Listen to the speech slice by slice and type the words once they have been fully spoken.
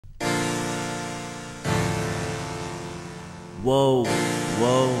Whoa,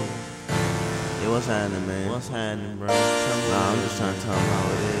 whoa. Yeah, what's happening, man? What's happening, bro? Nah, I'm just trying to tell them how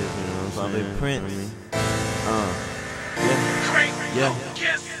it is, you know what I'm saying? Prince.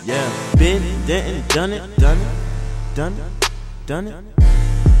 Yeah. Been there and done it.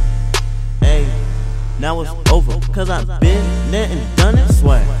 Hey, now it's over, cause I've been there and done it.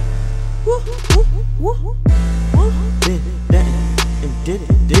 Swag. Been there and did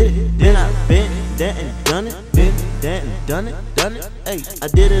it. Then I've been there and done it. Been there and done it. Hey, I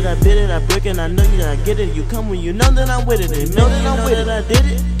did it, I break it, I know you, I get it. You come when you know that I'm with it, and know that I'm with it. I did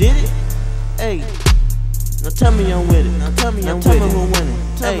it. Hey, now tell me I'm with it. Now tell me who winning.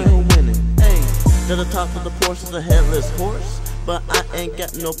 Tell me who winning. Hey, to the top of the Porsche is a headless horse, but I ain't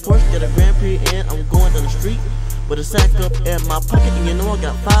got no Porsche. Get a Grand Prix and I'm going down the street with a sack up in my pocket, and you know I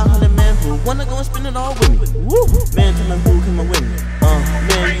got 500 men who wanna go and spend it all with me. Woo! Man, tell me who can I win?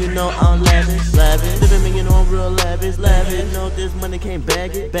 Man, you know I'm lavish. Living me, you know I'm real lavish. You know this money can't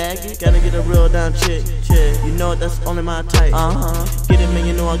bag it. Gotta get a real down chick. You know that's only my type. Get it, man,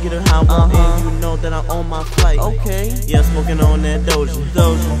 you know I get it how I want, and you know that I'm on my flight. Okay, yeah, smoking on that Doja.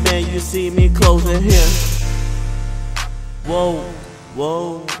 Man, you see me closing here.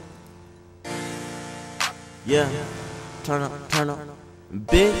 Whoa. Yeah, turn up.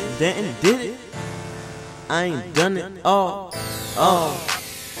 Big, then did it. I ain't done it all.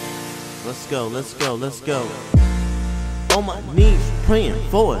 Let's go. On my knees, praying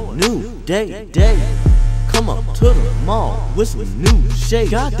for a new day. Come up to the mall with some new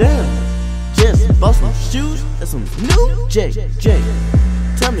shade. Goddamn, just bought some shoes and some new J.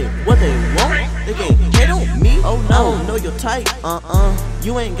 Tell me what they want. They can't hate on me. Oh no, I don't know your type.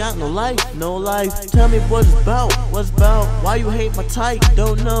 You ain't got no life. Tell me what's about. Why you hate my type?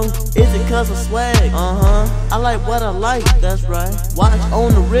 Don't know. Is it cause of swag? I like what I like. That's right. Watch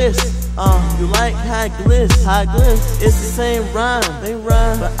on the wrist. You like high gliss. It's the same rhyme.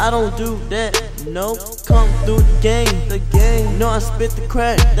 But I don't do that. No, come through the game. No, I spit the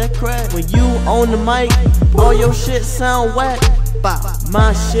crack. When you on the mic, all your shit sound whack.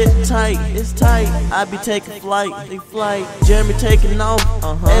 My shit tight, it's tight. I be taking flight, Jeremy taking off.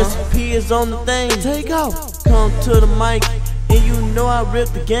 SP is on the thing. Take off. Come to the mic, and you know I rip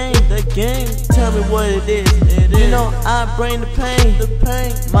the game. Tell me what it is. You know I bring the pain.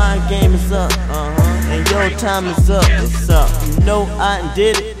 My game is up, and your time is up. It's up. You know I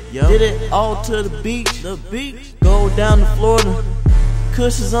did it. Did it all to the beach. Go down to Florida.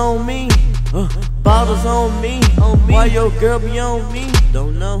 Cushions on me. Bottles on me. Why your girl be on me?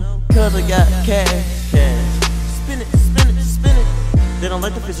 Don't know. Cause I got cash. Spin it. They don't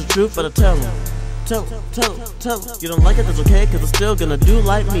like the face of truth, but I tell them. Tell them. You don't like it, that's okay, cause I'm still gonna do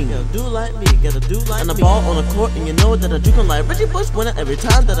like me. Gotta do like me. And the ball on the court, and you know that I do like Reggie Bush winner. Every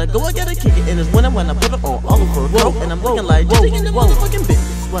time that I go, I gotta kick it, and it's winning when I put it on all over a coat. And I'm looking like Jesse in the motherfucking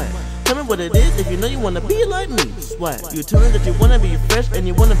bitch. Swag. Tell me what it is if you know you wanna be like me. Swag. You tell me that you wanna be fresh and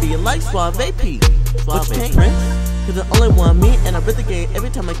you wanna be like Suave P. But you can't, cause I only want me, and I rip the game every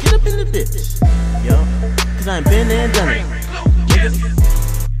time I get up in the bitch. Cause I ain't been there and done it.